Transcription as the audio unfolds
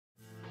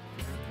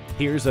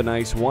Here's a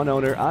nice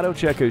one-owner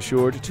AutoCheck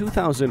assured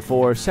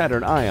 2004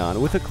 Saturn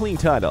Ion with a clean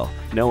title,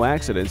 no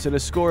accidents, and a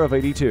score of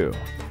 82.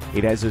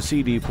 It has a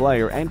CD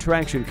player and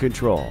traction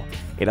control.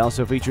 It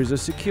also features a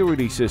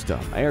security system,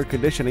 air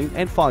conditioning,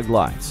 and fog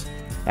lights.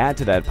 Add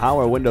to that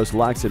power windows,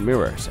 locks and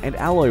mirrors, and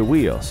alloy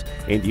wheels,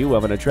 and you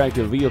have an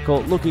attractive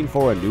vehicle looking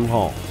for a new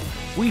home.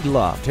 We'd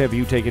love to have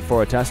you take it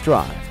for a test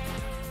drive.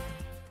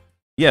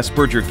 Yes,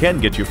 Berger can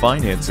get you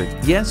financing.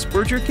 Yes,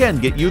 Berger can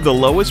get you the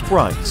lowest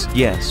price.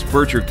 Yes,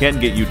 Berger can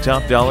get you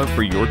top dollar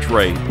for your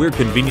trade. We're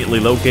conveniently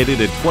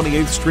located at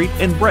 28th Street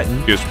in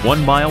Breton, just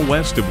 1 mile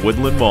west of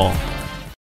Woodland Mall.